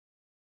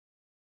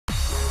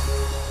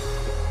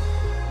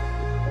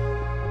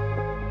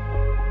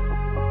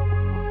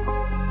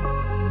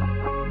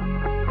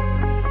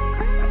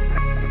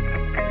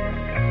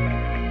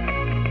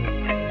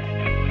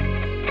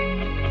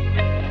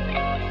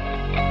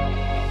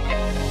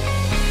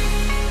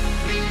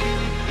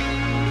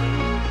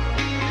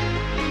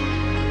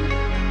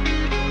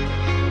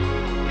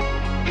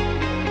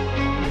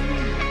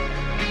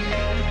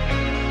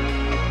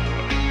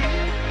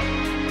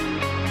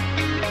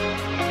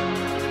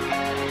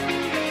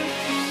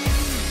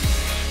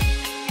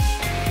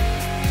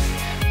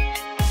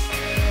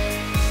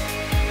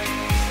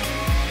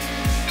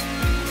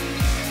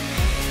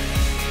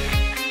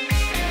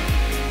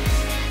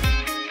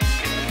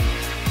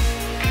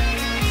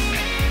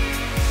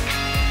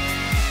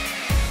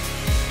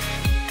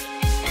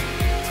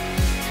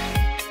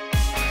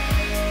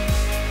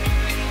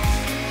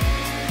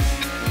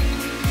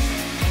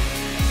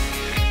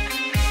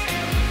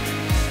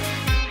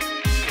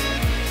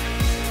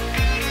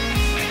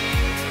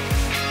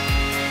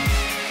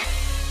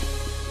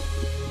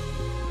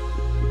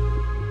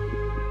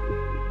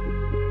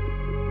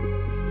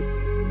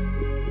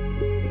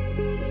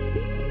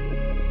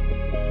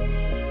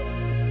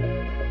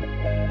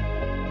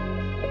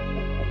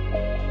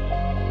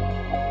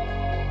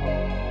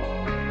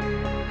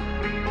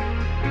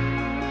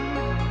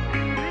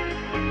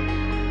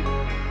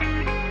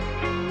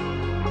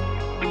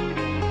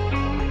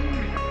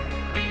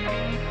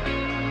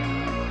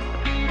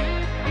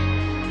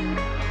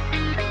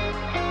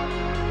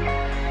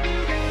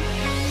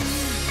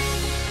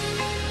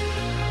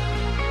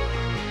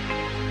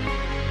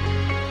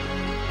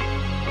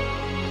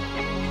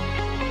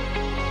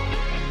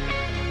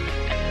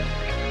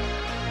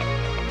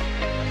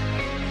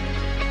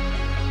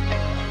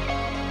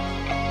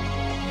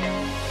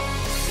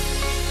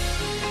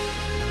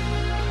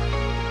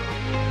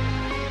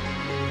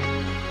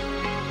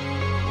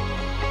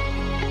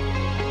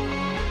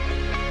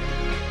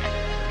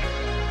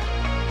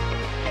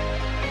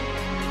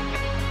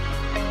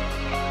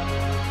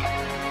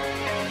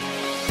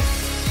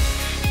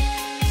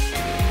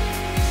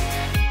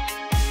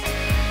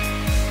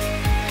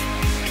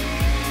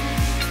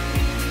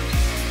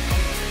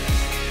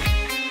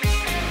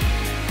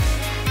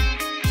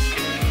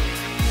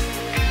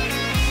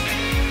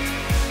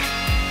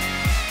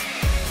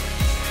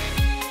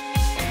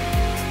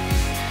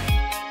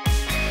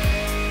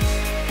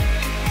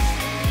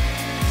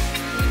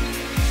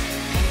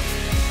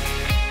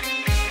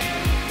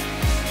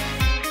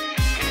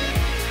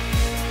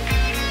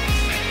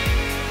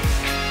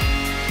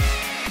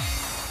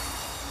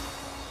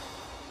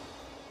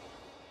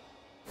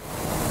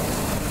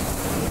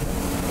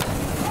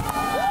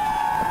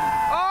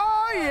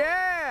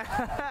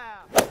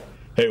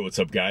Hey, what's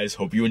up guys?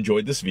 Hope you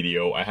enjoyed this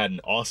video. I had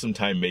an awesome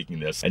time making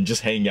this and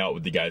just hanging out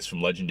with the guys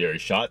from Legendary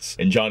Shots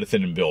and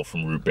Jonathan and Bill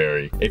from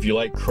RootBerry. If you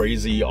like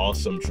crazy,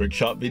 awesome trick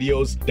shot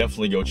videos,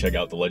 definitely go check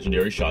out the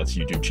Legendary Shots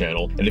YouTube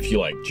channel. And if you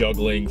like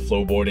juggling,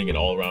 flowboarding, and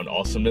all-around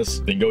awesomeness,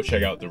 then go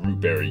check out the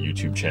RootBerry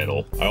YouTube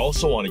channel. I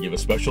also want to give a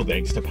special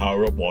thanks to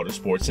Power Up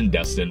Watersports and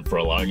Destin for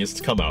allowing us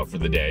to come out for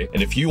the day.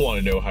 And if you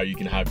want to know how you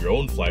can have your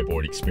own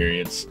flyboard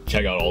experience,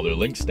 check out all their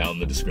links down in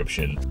the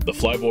description. The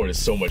flyboard is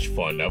so much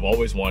fun. I've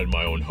always wanted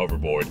my own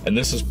hoverboard, and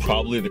this is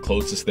probably the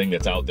closest thing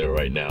that's out there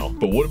right now.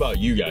 But what about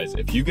you guys?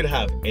 If you could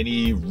have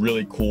any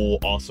really cool,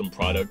 awesome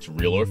product,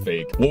 real or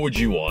fake, what would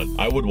you want?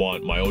 I would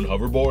want my own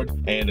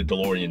hoverboard and a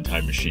DeLorean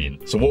time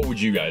machine. So what would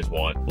you guys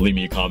want? Leave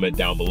me a comment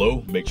down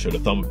below, make sure to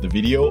thumb up the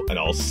video, and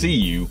I'll see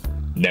you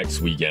next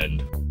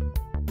weekend.